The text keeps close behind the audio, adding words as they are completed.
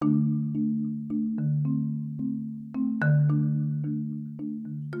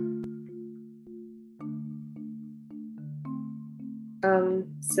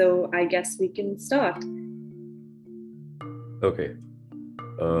So I guess we can start. Okay.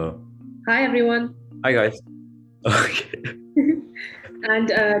 Hi, everyone. Hi, guys. Okay. And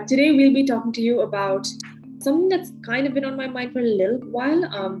today we'll be talking to you about something that's kind of been on my mind for a little while,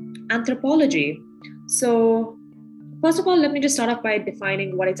 anthropology. So first of all, let me just start off by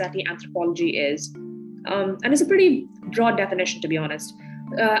defining what exactly anthropology is. And it's a pretty broad definition, to be honest.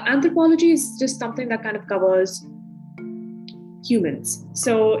 Anthropology is just something that kind of covers humans.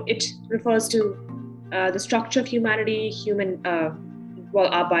 So it refers to the structure of humanity,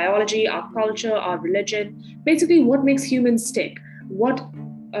 our biology, our culture, our religion, basically what makes humans tick, what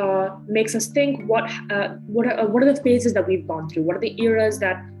makes us think, what are the phases that we've gone through, what are the eras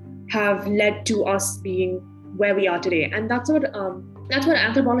that have led to us being where we are today. And that's what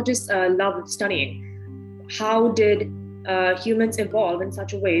anthropologists love studying. How did humans evolve in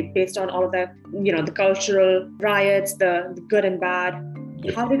such a way based on all of the cultural riots, the good and bad?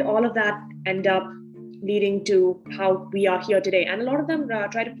 How did all of that end up leading to how we are here today? And a lot of them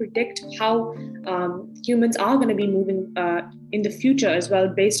try to predict how humans are going to be moving in the future as well,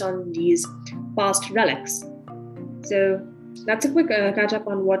 based on these past relics. So that's a quick catch up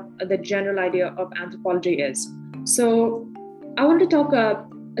on what the general idea of anthropology is. So I wanted to talk a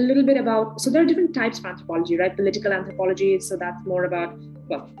little bit about, so there are different types of anthropology, right? Political anthropology, so that's more about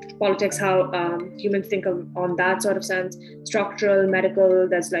politics, how humans think on that sort of sense. Structural, medical,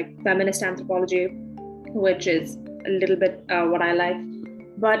 there's like feminist anthropology, which is a little bit what I like.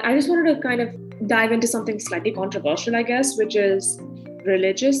 But I just wanted to kind of dive into something slightly controversial, I guess, which is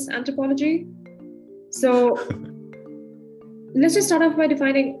religious anthropology. So let's just start off by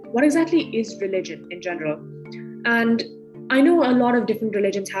defining what exactly is religion in general. And I know a lot of different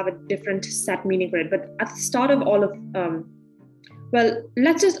religions have a different set meaning for it, but at the start of all of,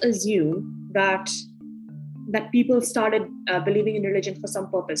 let's just assume that people started believing in religion for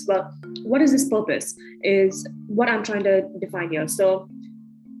some purpose. Well, what is this purpose is what I'm trying to define here. So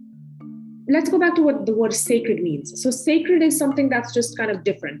let's go back to what the word sacred means. So sacred is something that's just kind of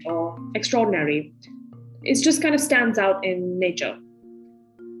different or extraordinary. It just kind of stands out in nature.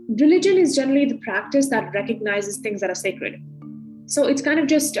 Religion is generally the practice that recognizes things that are sacred. So it's kind of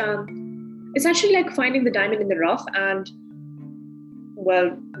just, it's actually like finding the diamond in the rough and,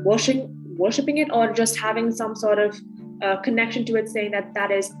 worshipping it, or just having some sort of connection to it, saying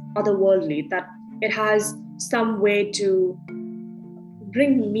that is otherworldly, that it has some way to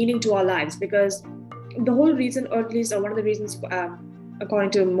bring meaning to our lives. Because the whole reason, or at least one of the reasons,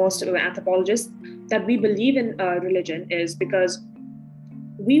 according to most anthropologists, that we believe in religion is because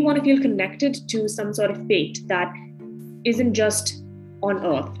we want to feel connected to some sort of fate that isn't just on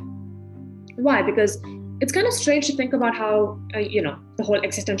earth. Why? Because it's kind of strange to think about how, the whole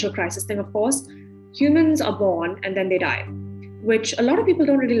existential crisis thing, of course. Humans are born and then they die, which a lot of people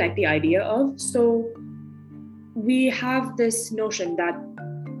don't really like the idea of. So we have this notion that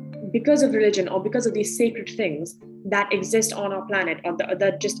because of religion or because of these sacred things that exist on our planet, or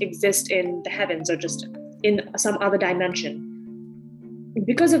that just exist in the heavens or just in some other dimension,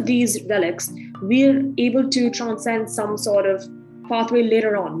 because of these relics, we're able to transcend some sort of pathway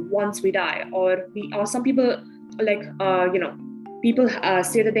later on once we die. Or some people, like people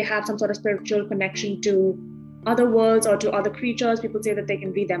say that they have some sort of spiritual connection to other worlds or to other creatures. People say that they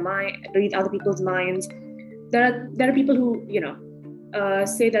can read other people's minds. There are people who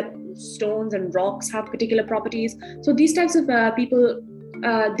say that stones and rocks have particular properties. So these types of people,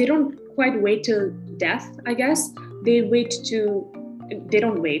 they don't quite wait till death, I guess. They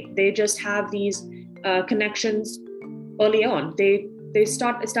don't wait. They just have these connections early on. They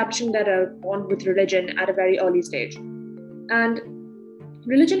start establishing that bond with religion at a very early stage. And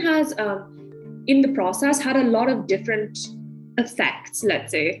religion has, in the process, had a lot of different effects,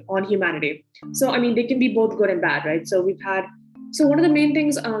 let's say, on humanity. So, I mean, they can be both good and bad, right? So one of the main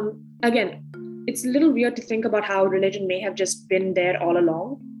things, again, it's a little weird to think about how religion may have just been there all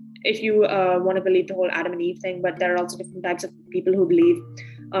along, if you want to believe the whole Adam and Eve thing. But there are also different types of people who believe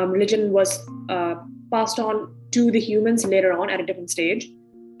religion was passed on to the humans later on at a different stage.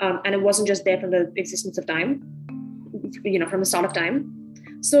 And it wasn't just there from the existence of time, from the start of time.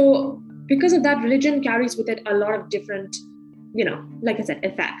 So because of that, religion carries with it a lot of different, like I said,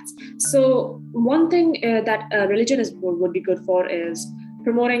 effects. So one thing that religion would be good for is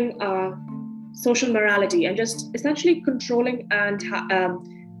promoting social morality and just essentially controlling and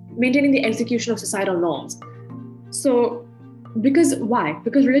maintaining the execution of societal norms. So why?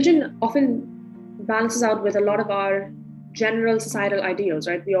 Because religion often balances out with a lot of our general societal ideals,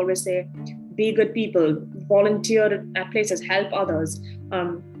 right? We always say, be good people, volunteer at places, help others.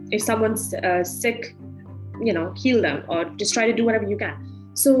 If someone's sick, heal them, or just try to do whatever you can.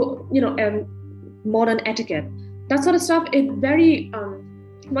 So, modern etiquette, that sort of stuff, it very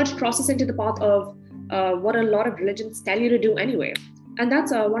much crosses into the path of what a lot of religions tell you to do anyway. And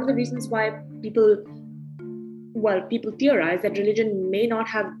that's one of the reasons why people theorize that religion may not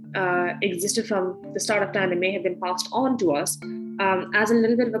have existed from the start of time. It may have been passed on to us as a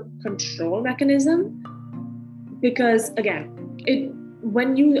little bit of a control mechanism. Because again,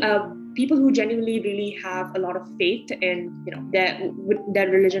 when you people who genuinely really have a lot of faith in their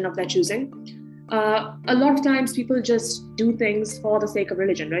religion of their choosing, a lot of times people just do things for the sake of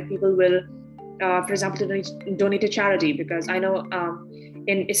religion, right? People will, for example, donate to charity, because I know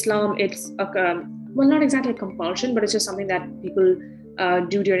in Islam it's not exactly a compulsion, but it's just something that people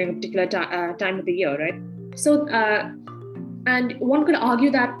do during a particular time of the year, right? So, and one could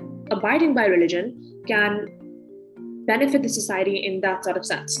argue that abiding by religion can benefit the society in that sort of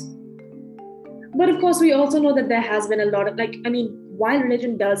sense. But of course, we also know that there has been a lot of, while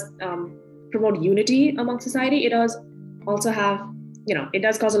religion does promote unity among society, it does also have, it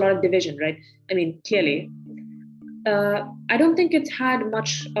does cause a lot of division, right? Clearly. I don't think it's had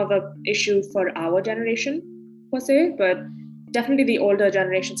much of an issue for our generation, per se, but definitely the older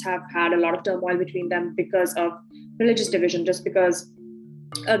generations have had a lot of turmoil between them because of religious division, just because,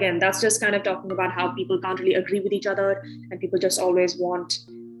 again, that's just kind of talking about how people can't really agree with each other, and people just always want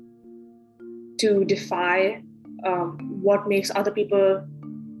to defy what makes other people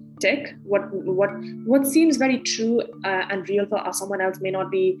tick. What seems very true and real for someone else may not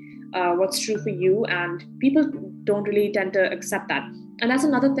be what's true for you, and people don't really tend to accept that. And that's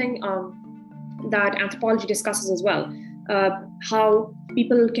another thing that anthropology discusses as well, how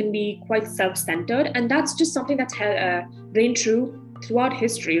people can be quite self-centered, and that's just something that's reigned true throughout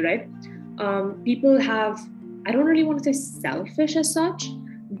history, right? People have, I don't really want to say selfish as such,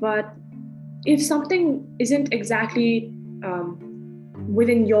 but if something isn't exactly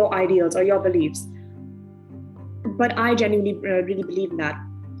within your ideals or your beliefs, but I genuinely really believe in that,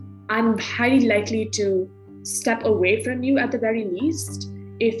 I'm highly likely to step away from you at the very least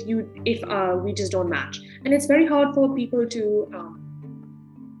if we just don't match. And it's very hard for people to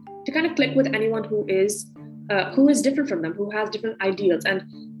kind of click with anyone who is different from them, who has different ideals. And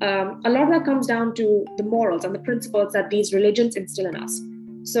a lot of that comes down to the morals and the principles that these religions instill in us.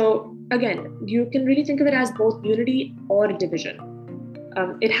 So again, you can really think of it as both unity or division.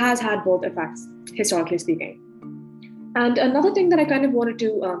 It has had both effects, historically speaking. And another thing that I kind of wanted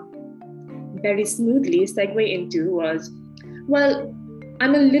to very smoothly segue into was, well,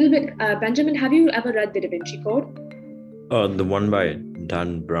 I'm a little bit, Benjamin, have you ever read The Da Vinci Code? The one by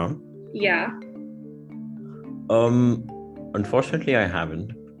Dan Brown? Yeah. Unfortunately, I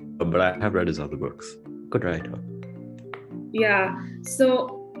haven't, but I have read his other books. Good writer. Yeah.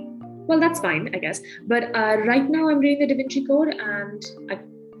 So, well, that's fine, I guess. But right now I'm reading The Da Vinci Code, and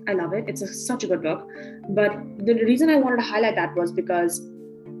I love it. It's such a good book. But the reason I wanted to highlight that was because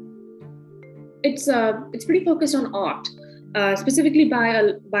it's pretty focused on art, specifically by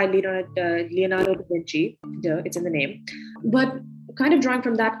Leonardo da Vinci. It's in the name. But kind of drawing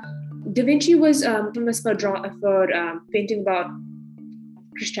from that, Da Vinci was famous for painting about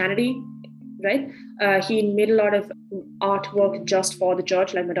Christianity, right? He made a lot of artwork just for the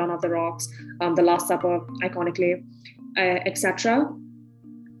church, like Madonna of the Rocks, The Last Supper, iconically, etc.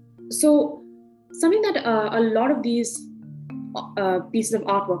 So something that a lot of these pieces of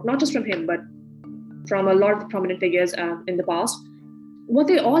artwork, not just from him, but from a lot of the prominent figures in the past, what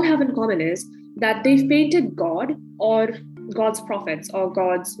they all have in common is that they've painted God or God's prophets or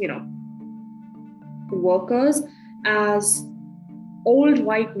God's, workers as old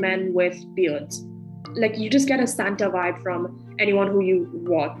white men with beards. Like, you just get a Santa vibe from anyone who you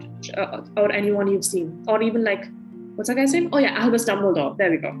watch or anyone you've seen, or even like, what's that guy's name? Oh yeah, Albus Dumbledore. There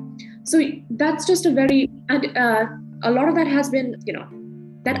we go. So that's just a lot of that has been,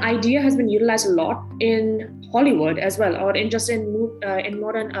 that idea has been utilized a lot in Hollywood as well, or in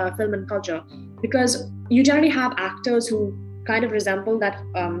modern film and culture, because you generally have actors who kind of resemble that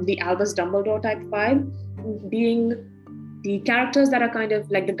the Albus Dumbledore type vibe, being the characters that are kind of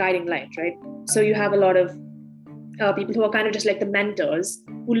like the guiding light, right? So you have a lot of people who are kind of just like the mentors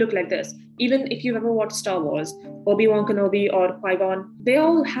who look like this. Even if you've ever watched Star Wars, Obi-Wan Kenobi or Qui-Gon, they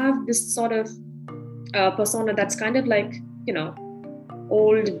all have this sort of persona that's kind of like,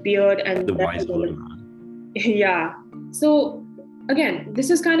 old beard and the wise old man. Yeah. So again, this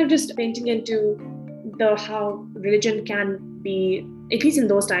is kind of just painting into how religion can be, at least in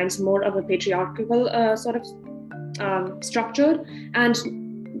those times, more of a patriarchal sort of structured, and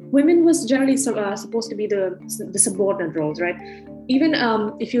women was generally supposed to be the subordinate roles, right? Even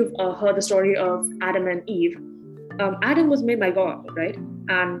if you've heard the story of Adam and Eve, Adam was made by God, right?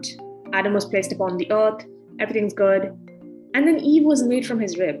 And Adam was placed upon the earth. Everything's good. And then Eve was made from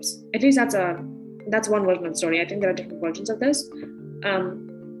his ribs. At least that's one version of the story. I think there are different versions of this.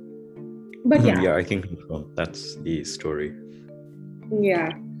 But yeah. Yeah, I think that's the story.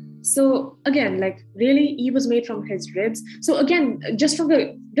 Yeah. So again, like really, Eve was made from his ribs. So again, just from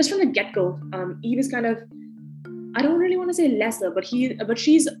the get-go, Eve is kind of, I don't really want to say lesser, but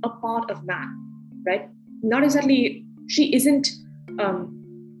she's a part of man, right? Not exactly. She isn't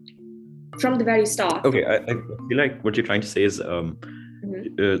from the very start. Okay, I feel like what you're trying to say is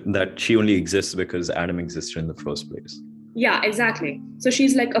that she only exists because Adam existed in the first place. Yeah, exactly. So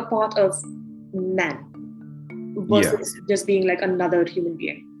she's like a part of man versus just being like another human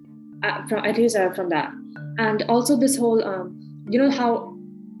being. At least from that. And also this whole, you know how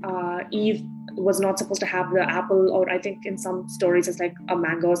Eve was not supposed to have the apple, or I think in some stories it's like a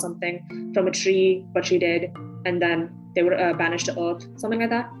mango or something from a tree, but she did, and then they were banished to earth, something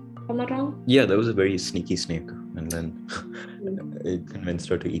like that, if I'm not wrong. Yeah, that was a very sneaky snake, and then it convinced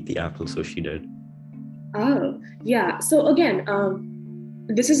her to eat the apple, so she did. Oh, yeah. So again,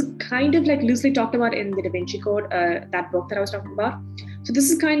 this is kind of like loosely talked about in the Da Vinci Code, that book that I was talking about. So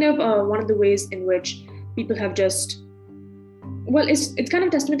this is kind of one of the ways in which people have just, well, it's kind of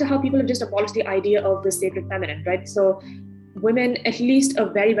a testament to how people have just abolished the idea of the sacred feminine, right? So women, at least a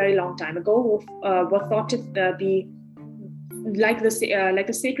very, very long time ago, were thought to be like the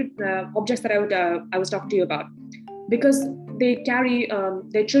sacred objects that I was talking to you about, because they carry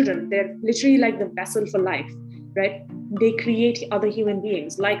their children. They're literally like the vessel for life, right? They create other human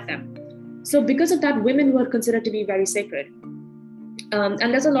beings like them. So because of that, women were considered to be very sacred. And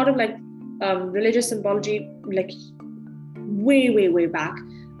there's a lot of like religious symbology, like way back,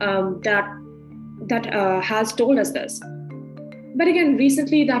 that has told us this. But again,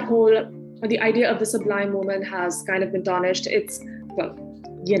 recently the idea of the sublime woman has kind of been tarnished. It's, well,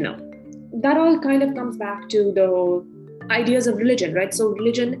 that all kind of comes back to the whole ideas of religion, right? So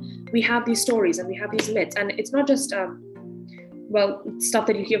religion, we have these stories and we have these myths, and it's not just stuff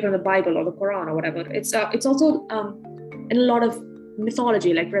that you hear from the Bible or the Quran or whatever. It's also in a lot of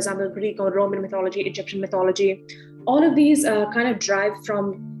mythology, like for example, Greek or Roman mythology, Egyptian mythology. All of these kind of drive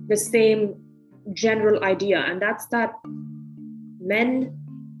from the same general idea, and that's that men.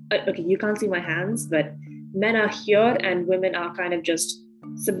 Okay, you can't see my hands, but men are here and women are kind of just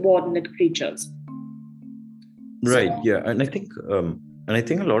subordinate creatures. Right. So, yeah, and I think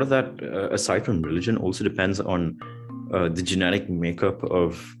a lot of that, aside from religion, also depends on the genetic makeup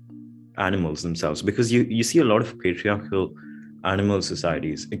of animals themselves, because you see a lot of patriarchal animal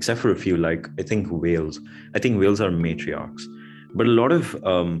societies, except for a few, like I think whales. I think whales are matriarchs, but a lot of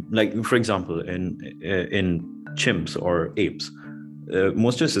like for example, in chimps or apes,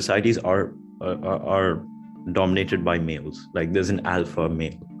 most of the societies are dominated by males. Like there's an alpha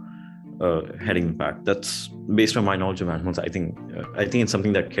male heading the pack. That's based on my knowledge of animals. I think it's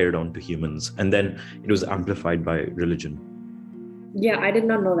something that carried on to humans, and then it was amplified by religion. Yeah, I did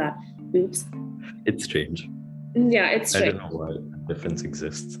not know that. Oops. It's strange. Yeah, it's strange. I don't know why the difference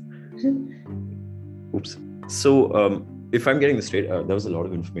exists. Oops. So if I'm getting this straight, that was a lot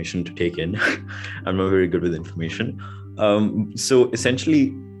of information to take in. I'm not very good with information. So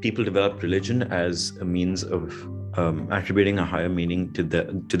essentially, people developed religion as a means of attributing a higher meaning to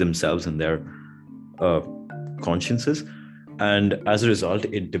themselves and their consciences, and as a result,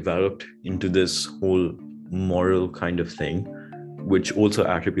 it developed into this whole moral kind of thing, which also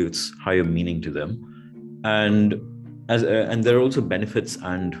attributes higher meaning to them. And there are also benefits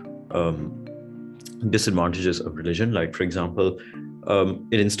and disadvantages of religion. Like for example,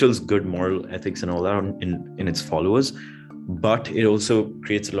 it instills good moral ethics and all that in its followers, but it also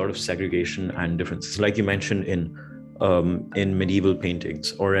creates a lot of segregation and differences. Like you mentioned in medieval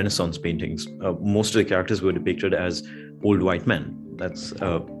paintings or Renaissance paintings, most of the characters were depicted as old white men. That's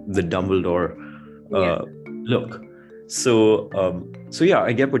the Dumbledore look. So yeah,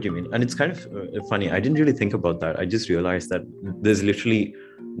 I get what you mean, and it's kind of funny. I didn't really think about that. I just realized that there's literally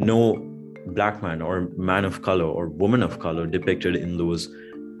no black man or man of color or woman of color depicted in those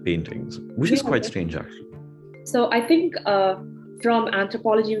paintings, which is quite strange, actually. So I think from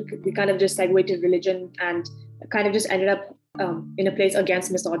anthropology, we kind of just segued to religion and kind of just ended up in a place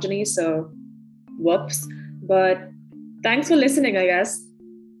against misogyny. So whoops. But thanks for listening, I guess.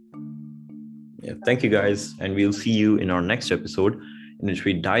 Yeah, thank you guys, and we'll see you in our next episode, in which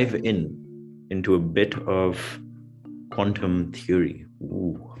we dive into a bit of quantum theory.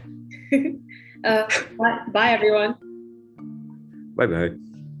 Ooh. Bye everyone. Bye.